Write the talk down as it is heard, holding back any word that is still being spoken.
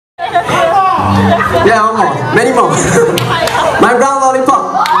Yeah, one more. Many more. My brown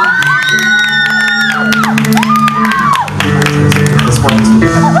lollipop. This one.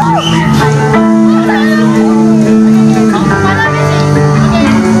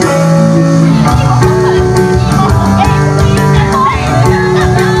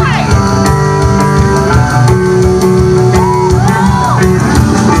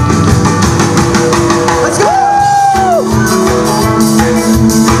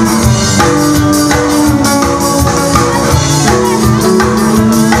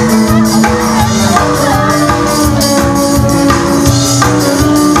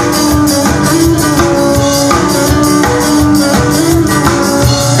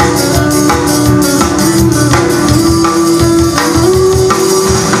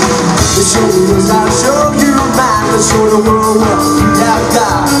 Show the world what you have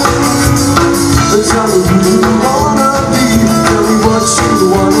got. Tell me who you wanna be. Tell me what you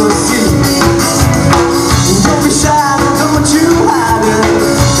wanna see. Don't be shy, don't you hide it.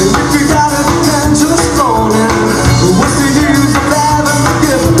 And if you got it, then just flaunt it. What's the use of having a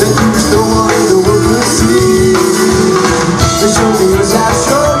gift that you don't want the world to see? Show me as I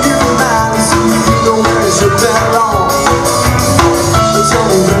show you mine. See you know where you should belong. Tell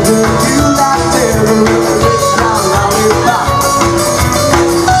me whether you like there.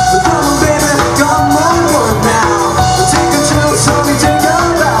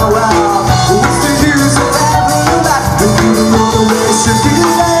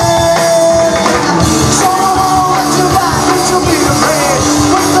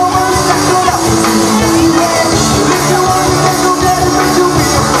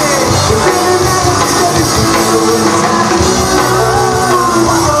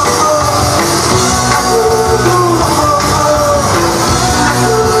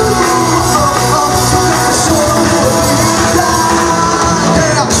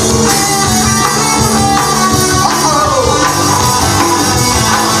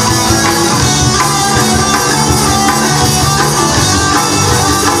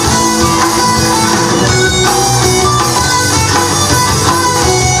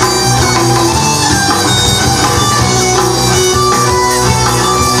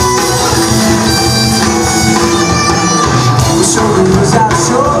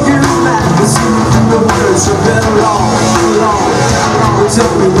 Tell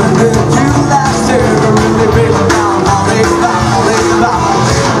me when did you last hear a really big down lollipop?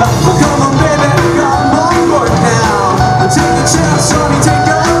 Come on baby, come on board now. Take a chance, honey, take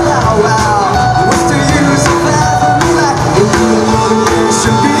a wow. What's the use of having back when you know where you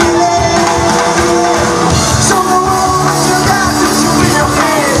should be? Show the world what you got, that you be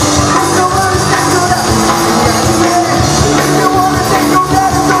okay. There's no one that could have been. If you wanna take your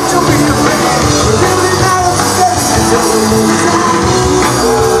dad, don't you be afraid. It really matters to say that you're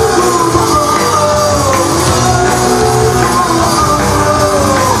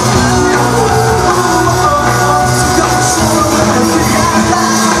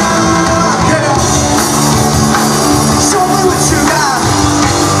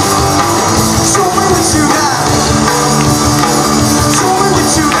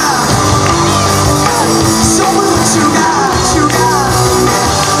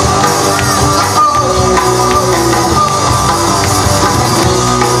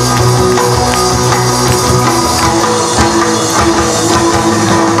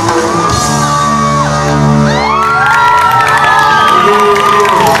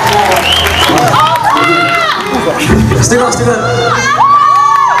Stick on.